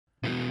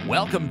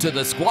Welcome to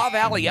the Squaw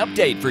Valley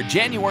Update for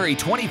January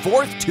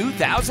 24th,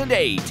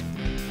 2008.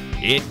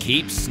 It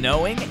keeps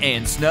snowing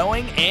and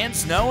snowing and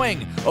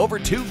snowing. Over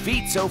 2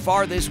 feet so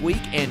far this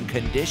week, and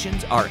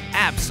conditions are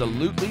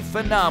absolutely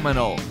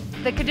phenomenal.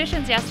 The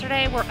conditions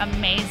yesterday were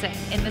amazing,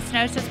 and the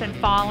snow's just been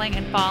falling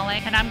and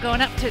falling, and I'm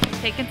going up to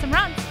taking some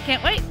runs.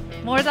 Can't wait.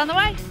 More's on the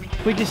way.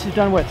 We just have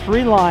done,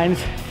 3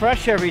 lines,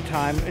 fresh every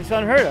time. It's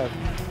unheard of.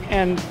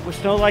 And with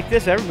snow like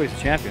this, everybody's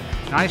a champion.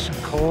 Nice and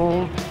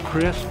cold,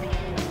 crisp,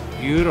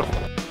 beautiful.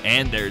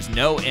 And there's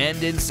no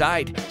end in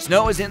sight.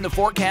 Snow is in the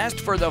forecast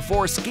for the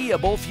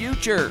foreseeable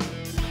future.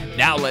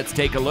 Now let's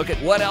take a look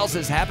at what else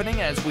is happening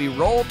as we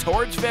roll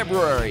towards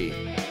February.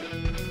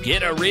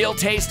 Get a real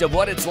taste of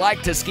what it's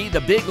like to ski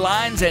the big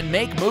lines and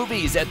make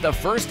movies at the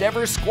first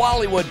ever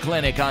Squallywood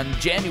clinic on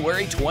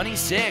January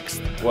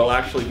 26th. We'll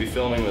actually be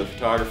filming with a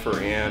photographer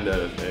and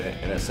a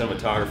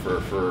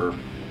cinematographer for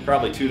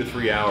probably 2 to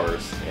 3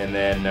 hours, and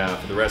then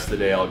for the rest of the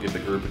day I'll give the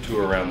group a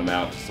tour around the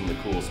mountain to some of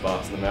the cool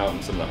spots in the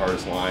mountain, some of the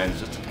hardest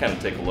lines, just to kind of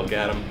take a look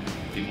at them.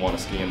 If people want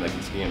to ski them, they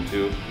can ski them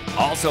too.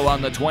 Also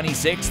on the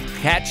 26th,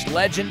 catch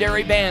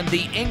legendary band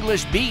The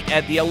English Beat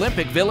at the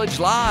Olympic Village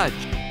Lodge.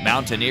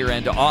 Mountaineer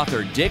and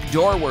author Dick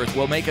Dorworth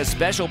will make a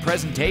special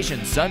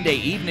presentation Sunday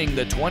evening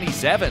the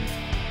 27th.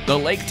 The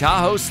Lake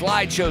Tahoe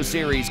Slideshow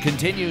Series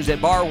continues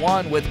at Bar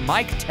 1 with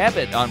Mike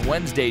Tebbett on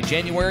Wednesday,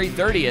 January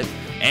 30th.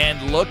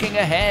 And looking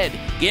ahead,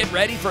 get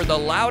ready for the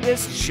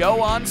loudest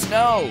show on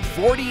snow,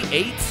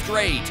 48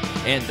 straight,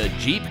 and the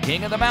Jeep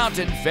King of the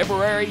Mountain,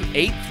 February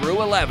 8th through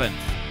 11th.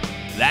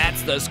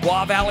 That's the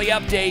Squaw Valley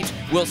Update.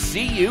 We'll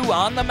see you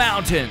on the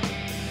mountain.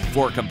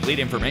 For complete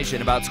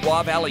information about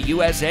Squaw Valley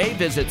USA,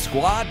 visit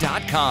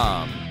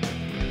squaw.com.